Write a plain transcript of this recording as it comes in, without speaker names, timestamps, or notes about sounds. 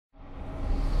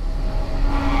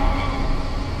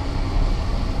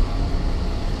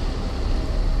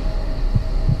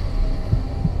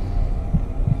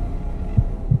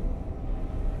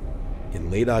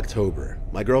late October,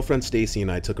 my girlfriend Stacy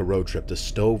and I took a road trip to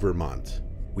Stowe, Vermont.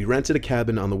 We rented a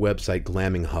cabin on the website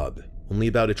Glamming Hub, only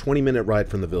about a 20-minute ride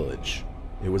from the village.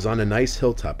 It was on a nice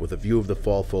hilltop with a view of the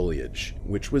fall foliage,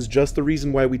 which was just the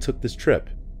reason why we took this trip.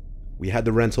 We had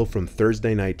the rental from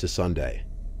Thursday night to Sunday.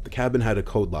 The cabin had a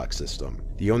code lock system.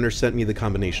 The owner sent me the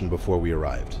combination before we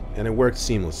arrived, and it worked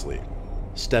seamlessly.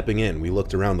 Stepping in, we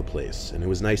looked around the place, and it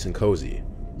was nice and cozy.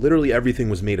 Literally everything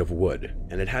was made of wood,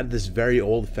 and it had this very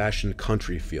old-fashioned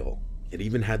country feel. It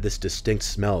even had this distinct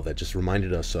smell that just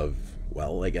reminded us of,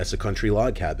 well, I guess a country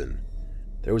log cabin.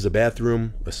 There was a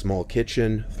bathroom, a small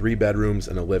kitchen, 3 bedrooms,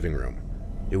 and a living room.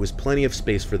 It was plenty of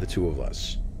space for the 2 of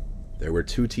us. There were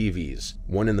 2 TVs,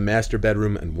 one in the master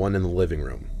bedroom and one in the living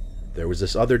room. There was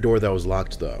this other door that was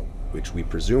locked though, which we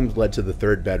presumed led to the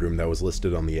 3rd bedroom that was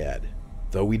listed on the ad.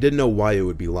 Though we didn't know why it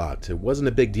would be locked, it wasn't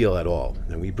a big deal at all,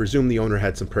 and we presumed the owner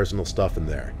had some personal stuff in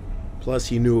there. Plus,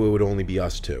 he knew it would only be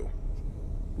us 2.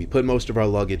 We put most of our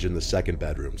luggage in the 2nd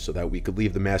bedroom so that we could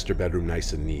leave the master bedroom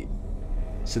nice and neat.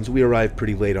 Since we arrived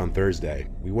pretty late on Thursday,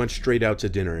 we went straight out to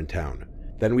dinner in town.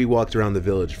 Then we walked around the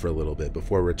village for a little bit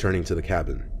before returning to the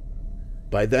cabin.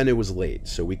 By then it was late,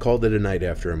 so we called it a night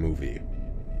after a movie.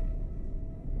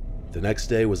 The next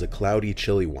day was a cloudy,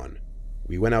 chilly one.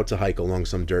 We went out to hike along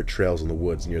some dirt trails in the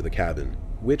woods near the cabin,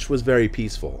 which was very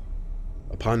peaceful.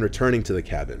 Upon returning to the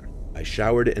cabin, I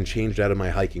showered and changed out of my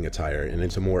hiking attire and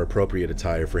into more appropriate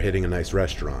attire for hitting a nice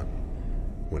restaurant.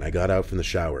 When I got out from the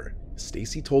shower,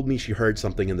 Stacy told me she heard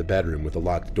something in the bedroom with a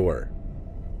locked door.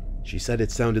 She said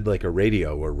it sounded like a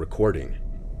radio or recording.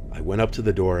 I went up to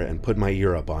the door and put my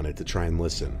ear up on it to try and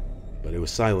listen, but it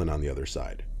was silent on the other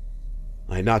side.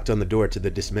 I knocked on the door to the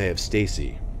dismay of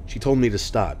Stacy. She told me to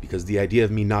stop because the idea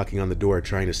of me knocking on the door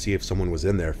trying to see if someone was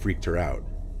in there freaked her out.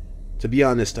 To be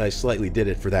honest, I slightly did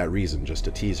it for that reason, just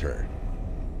to tease her.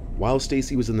 While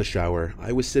Stacy was in the shower,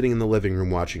 I was sitting in the living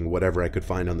room watching whatever I could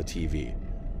find on the TV.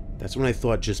 That's when I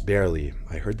thought, just barely,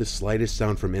 I heard the slightest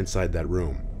sound from inside that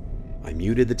room. I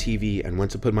muted the TV and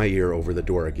went to put my ear over the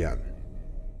door again.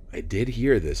 I did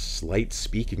hear this slight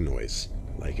speaking noise,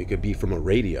 like it could be from a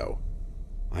radio.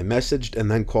 I messaged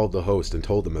and then called the host and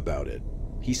told him about it.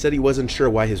 He said he wasn't sure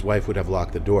why his wife would have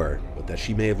locked the door, but that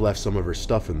she may have left some of her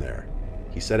stuff in there.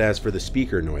 He said as for the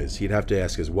speaker noise, he'd have to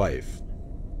ask his wife.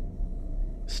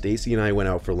 Stacy and I went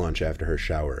out for lunch after her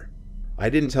shower.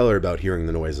 I didn't tell her about hearing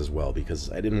the noise as well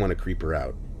because I didn't want to creep her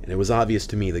out, and it was obvious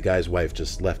to me the guy's wife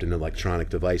just left an electronic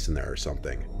device in there or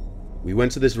something. We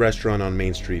went to this restaurant on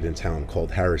Main Street in town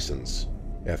called Harrison's.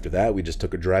 After that, we just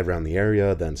took a drive around the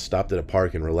area, then stopped at a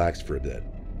park and relaxed for a bit.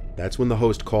 That's when the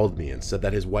host called me and said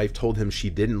that his wife told him she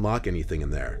didn't lock anything in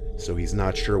there, so he's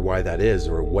not sure why that is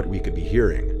or what we could be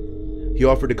hearing. He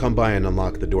offered to come by and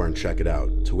unlock the door and check it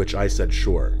out, to which I said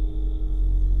sure.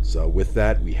 So with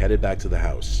that, we headed back to the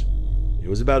house. It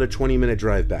was about a 20-minute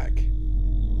drive back.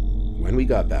 When we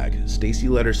got back, Stacy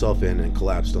let herself in and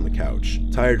collapsed on the couch,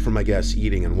 tired from, I guess,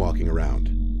 eating and walking around.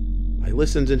 I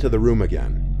listened into the room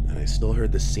again, and I still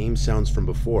heard the same sounds from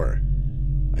before.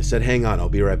 I said, "Hang on, I'll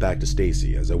be right back," to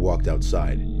Stacy as I walked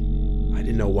outside. I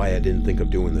didn't know why I didn't think of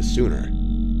doing this sooner.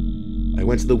 I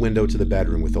went to the window to the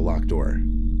bedroom with the locked door.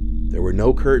 There were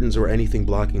no curtains or anything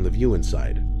blocking the view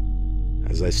inside.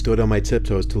 As I stood on my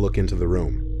tiptoes to look into the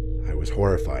room, I was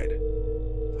horrified.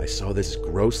 I saw this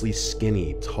grossly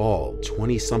skinny, tall,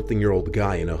 20-something-year-old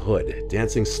guy in a hood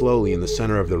dancing slowly in the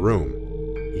center of the room.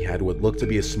 He had what looked to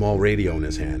be a small radio in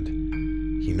his hand.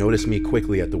 He noticed me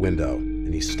quickly at the window,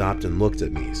 and he stopped and looked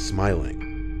at me,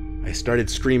 smiling. I started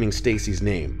screaming Stacy's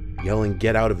name, yelling,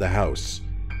 "Get out of the house."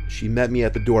 She met me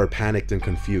at the door, panicked and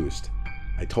confused.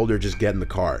 I told her just get in the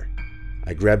car.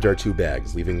 I grabbed our 2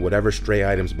 bags, leaving whatever stray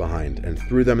items behind, and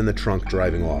threw them in the trunk,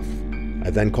 driving off. I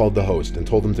then called the host and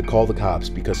told him to call the cops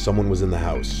because someone was in the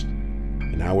house.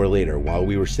 An hour later, while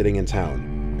we were sitting in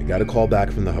town, I got a call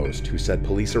back from the host who said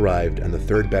police arrived and the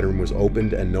 3rd bedroom was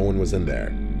opened and no one was in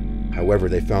there. However,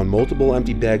 they found multiple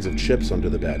empty bags of chips under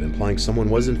the bed, implying someone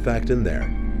was in fact in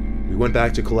there. We went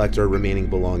back to collect our remaining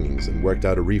belongings and worked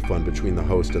out a refund between the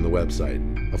host and the website.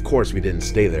 Of course, we didn't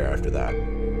stay there after that.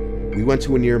 We went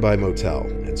to a nearby motel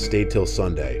and stayed till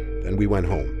Sunday, then we went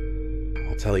home.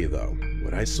 I'll tell you though,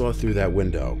 what I saw through that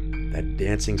window, that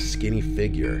dancing skinny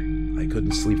figure, I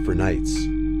couldn't sleep for nights,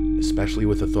 especially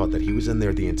with the thought that he was in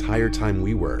there the entire time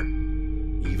we were,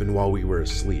 even while we were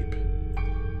asleep.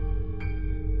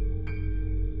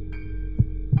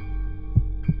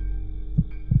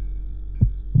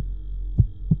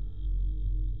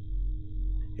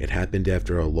 It happened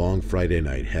after a long Friday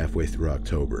night halfway through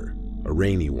October, a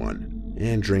rainy one,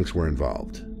 and drinks were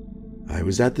involved. I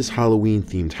was at this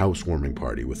Halloween-themed housewarming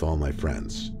party with all my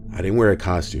friends. I didn't wear a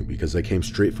costume because I came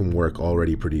straight from work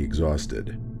already pretty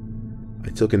exhausted. I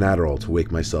took an Adderall to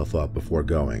wake myself up before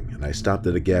going, and I stopped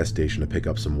at a gas station to pick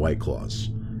up some White Claws.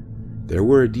 There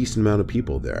were a decent amount of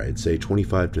people there, I'd say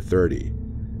 25 to 30.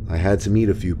 I had to meet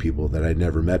a few people that I'd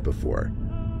never met before.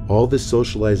 All this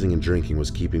socializing and drinking was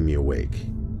keeping me awake,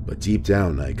 but deep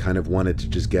down I kind of wanted to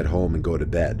just get home and go to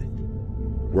bed.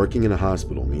 Working in a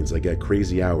hospital means I get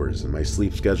crazy hours and my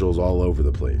sleep schedule's all over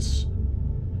the place.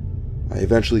 I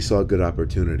eventually saw a good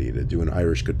opportunity to do an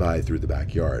Irish goodbye through the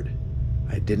backyard.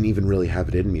 I didn't even really have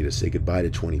it in me to say goodbye to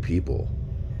 20 people.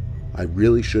 I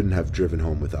really shouldn't have driven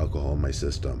home with alcohol in my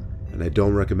system, and I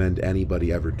don't recommend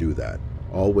anybody ever do that.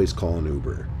 Always call an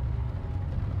Uber.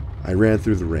 I ran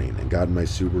through the rain and got in my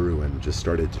Subaru and just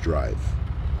started to drive.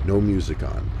 No music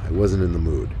on. I wasn't in the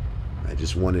mood. I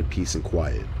just wanted peace and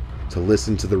quiet, to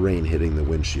listen to the rain hitting the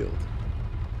windshield.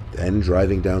 Then,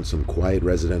 driving down some quiet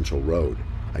residential road,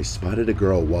 I spotted a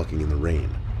girl walking in the rain.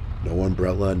 No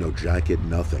umbrella, no jacket,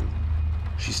 nothing.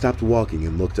 She stopped walking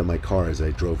and looked at my car as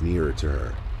I drove nearer to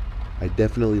her. I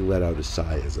definitely let out a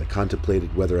sigh as I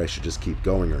contemplated whether I should just keep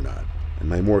going or not, and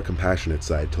my more compassionate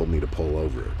side told me to pull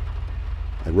over.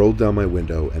 I rolled down my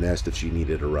window and asked if she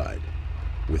needed a ride.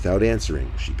 Without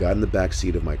answering, she got in the back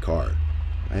seat of my car.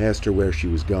 I asked her where she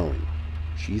was going.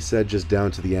 She said just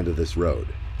down to the end of this road,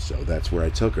 so that's where I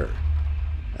took her.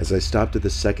 As I stopped at the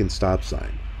second stop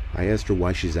sign, I asked her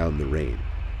why she's out in the rain.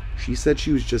 She said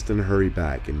she was just in a hurry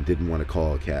back and didn't want to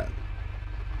call a cab.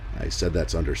 I said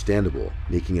that's understandable,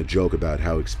 making a joke about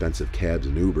how expensive cabs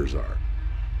and Ubers are.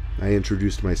 I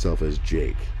introduced myself as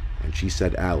Jake, and she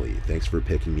said, "Allie, thanks for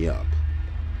picking me up."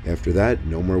 After that,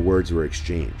 no more words were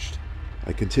exchanged.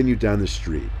 I continued down the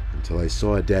street until I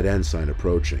saw a dead-end sign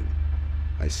approaching.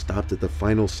 I stopped at the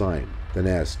final sign, then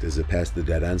asked, "Is it past the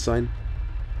dead-end sign?"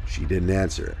 She didn't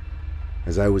answer.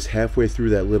 As I was halfway through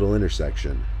that little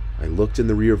intersection, I looked in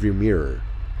the rearview mirror,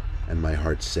 and my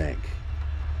heart sank.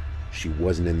 She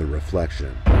wasn't in the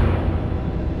reflection.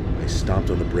 I stomped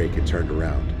on the brake and turned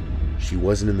around. She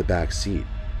wasn't in the back seat.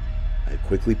 I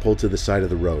quickly pulled to the side of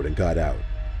the road and got out.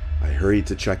 I hurried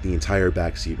to check the entire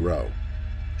backseat row.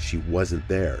 She wasn't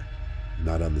there.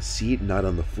 Not on the seat, not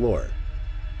on the floor.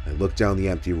 I looked down the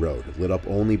empty road, lit up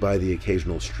only by the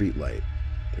occasional streetlight.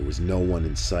 There was no one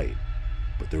in sight.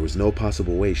 But there was no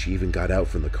possible way she even got out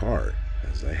from the car,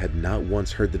 as I had not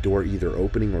once heard the door either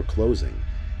opening or closing,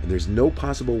 and there's no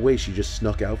possible way she just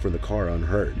snuck out from the car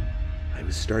unheard. I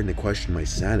was starting to question my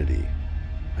sanity.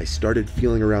 I started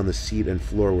feeling around the seat and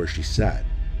floor where she sat.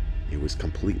 It was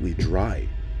completely dry.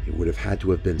 It would have had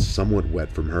to have been somewhat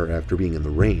wet from her after being in the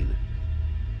rain.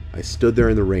 I stood there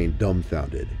in the rain,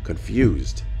 dumbfounded,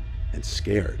 confused, and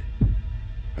scared.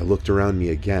 I looked around me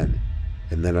again,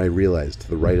 and then I realized to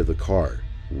the right of the car,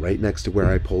 right next to where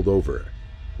I pulled over,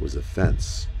 was a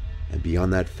fence, and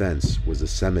beyond that fence was a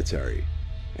cemetery.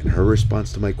 And her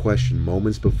response to my question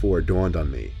moments before dawned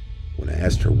on me when I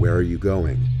asked her, "Where are you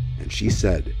going?" And she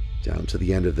said, "Down to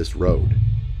the end of this road."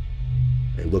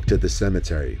 I looked at the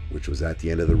cemetery, which was at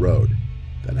the end of the road.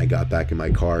 Then I got back in my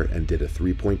car and did a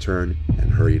 3-point turn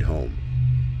and hurried home.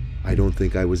 I don't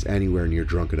think I was anywhere near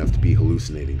drunk enough to be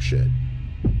hallucinating shit.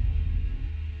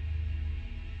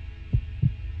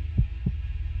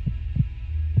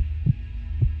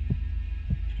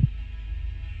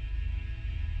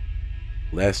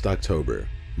 Last October,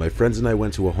 my friends and I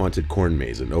went to a haunted corn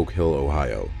maze in Oak Hill,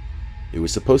 Ohio. It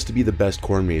was supposed to be the best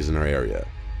corn maze in our area.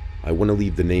 I want to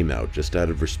leave the name out just out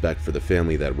of respect for the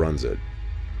family that runs it.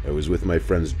 I was with my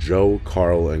friends Joe,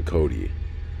 Carl, and Cody.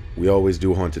 We always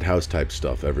do haunted house type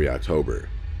stuff every October.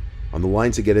 On the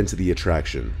line to get into the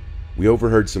attraction, we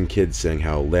overheard some kids saying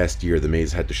how last year the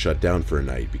maze had to shut down for a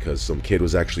night because some kid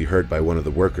was actually hurt by one of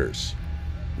the workers.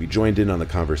 We joined in on the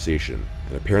conversation,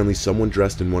 and apparently someone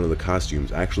dressed in one of the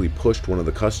costumes actually pushed one of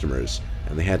the customers,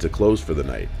 and they had to close for the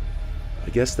night. I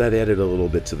guess that added a little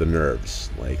bit to the nerves,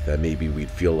 like that maybe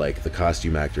we'd feel like the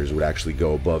costume actors would actually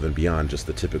go above and beyond just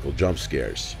the typical jump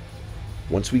scares.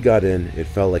 Once we got in, it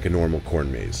felt like a normal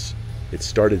corn maze. It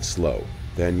started slow,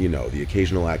 then, the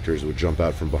occasional actors would jump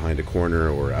out from behind a corner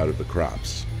or out of the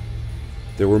crops.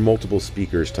 There were multiple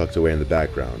speakers tucked away in the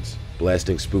background,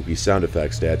 blasting spooky sound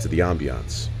effects to add to the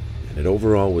ambiance, and it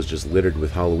overall was just littered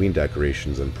with Halloween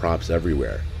decorations and props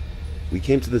everywhere. We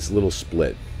came to this little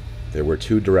split. There were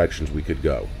 2 directions we could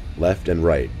go, left and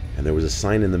right, and there was a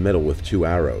sign in the middle with 2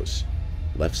 arrows.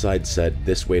 Left side said,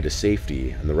 "This way to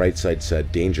safety," and the right side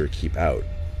said, "Danger, keep out."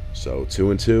 So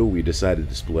 2 and 2, we decided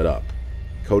to split up.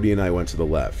 Cody and I went to the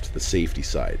left, the safety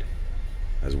side.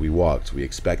 As we walked, we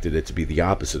expected it to be the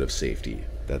opposite of safety,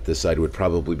 that this side would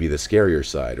probably be the scarier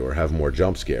side or have more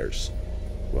jump scares.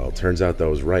 Well, it turns out that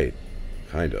was right.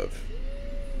 Kind of.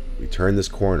 We turned this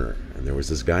corner, and there was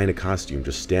this guy in a costume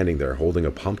just standing there holding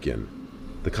a pumpkin.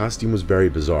 The costume was very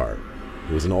bizarre.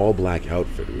 It was an all-black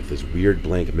outfit with this weird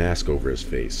blank mask over his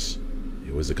face.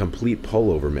 It was a complete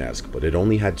pullover mask, but it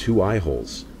only had 2 eye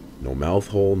holes. No mouth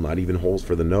hole, not even holes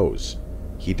for the nose.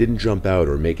 He didn't jump out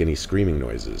or make any screaming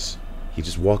noises. He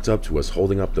just walked up to us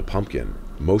holding up the pumpkin,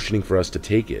 motioning for us to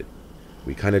take it.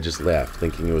 We kinda just laughed,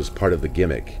 thinking it was part of the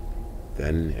gimmick.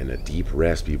 Then, in a deep,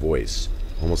 raspy voice,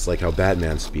 almost like how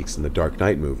Batman speaks in the Dark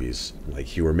Knight movies, like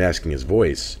he were masking his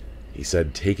voice, he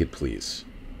said, "Take it, please."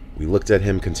 We looked at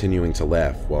him continuing to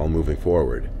laugh while moving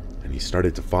forward, and he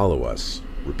started to follow us,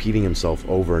 repeating himself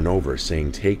over and over,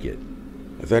 saying, "Take it."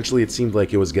 Eventually it seemed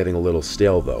like it was getting a little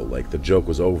stale though, like the joke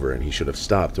was over and he should have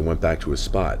stopped and went back to his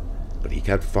spot. But he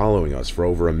kept following us for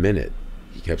over a minute.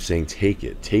 He kept saying, "Take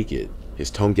it, take it,"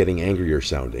 his tone getting angrier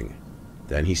sounding.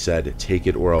 Then he said, "Take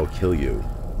it or I'll kill you."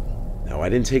 Now I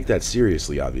didn't take that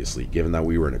seriously obviously, given that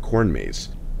we were in a corn maze,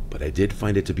 but I did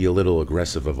find it to be a little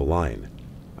aggressive of a line.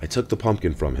 I took the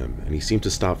pumpkin from him and he seemed to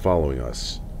stop following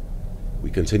us. We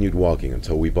continued walking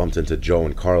until we bumped into Joe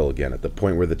and Carl again at the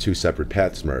point where the 2 separate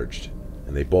paths merged,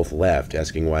 and they both laughed,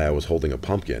 asking why I was holding a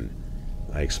pumpkin.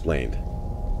 I explained.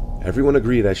 Everyone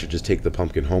agreed I should just take the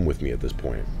pumpkin home with me at this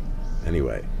point.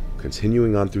 Anyway,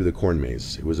 continuing on through the corn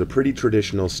maze, it was a pretty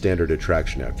traditional standard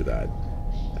attraction after that.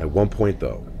 At one point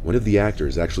though, one of the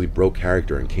actors actually broke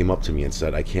character and came up to me and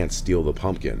said I can't steal the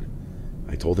pumpkin.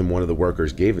 I told him one of the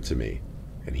workers gave it to me,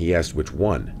 and he asked which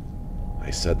one. I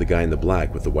said the guy in the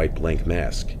black with the white blank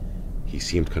mask. He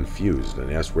seemed confused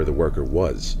and asked where the worker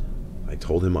was. I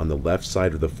told him on the left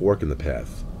side of the fork in the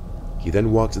path. He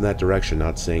then walked in that direction,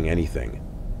 not saying anything.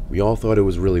 We all thought it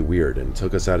was really weird and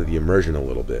took us out of the immersion a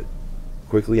little bit.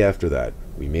 Quickly after that,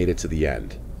 we made it to the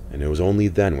end, and it was only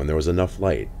then when there was enough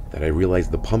light that I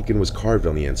realized the pumpkin was carved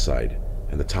on the inside,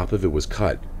 and the top of it was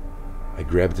cut. I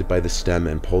grabbed it by the stem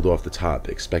and pulled off the top,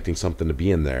 expecting something to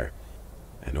be in there.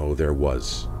 And oh, there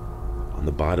was. On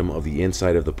the bottom of the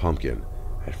inside of the pumpkin,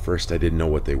 at first I didn't know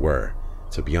what they were.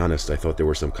 To be honest, I thought they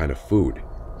were some kind of food,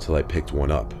 till I picked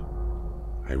one up.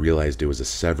 I realized it was a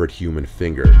severed human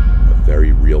finger, a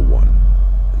very real one,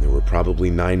 and there were probably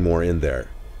 9 more in there.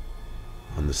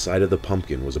 On the side of the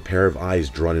pumpkin was a pair of eyes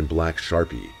drawn in black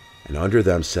Sharpie, and under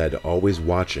them said, "Always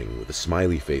watching," with a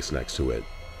smiley face next to it.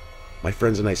 My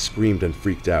friends and I screamed and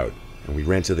freaked out, and we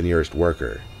ran to the nearest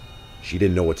worker. She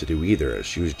didn't know what to do either, as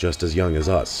she was just as young as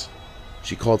us.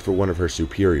 She called for one of her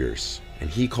superiors, and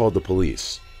he called the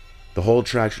police. The whole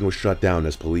attraction was shut down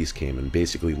as police came and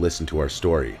basically listened to our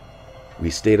story. We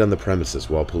stayed on the premises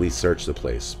while police searched the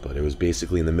place, but it was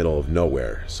basically in the middle of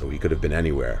nowhere, so he could have been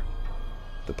anywhere.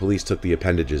 The police took the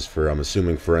appendages for, I'm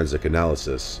assuming, forensic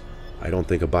analysis. I don't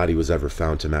think a body was ever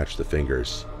found to match the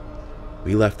fingers.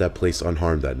 We left that place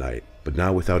unharmed that night, but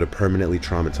not without a permanently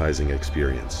traumatizing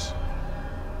experience.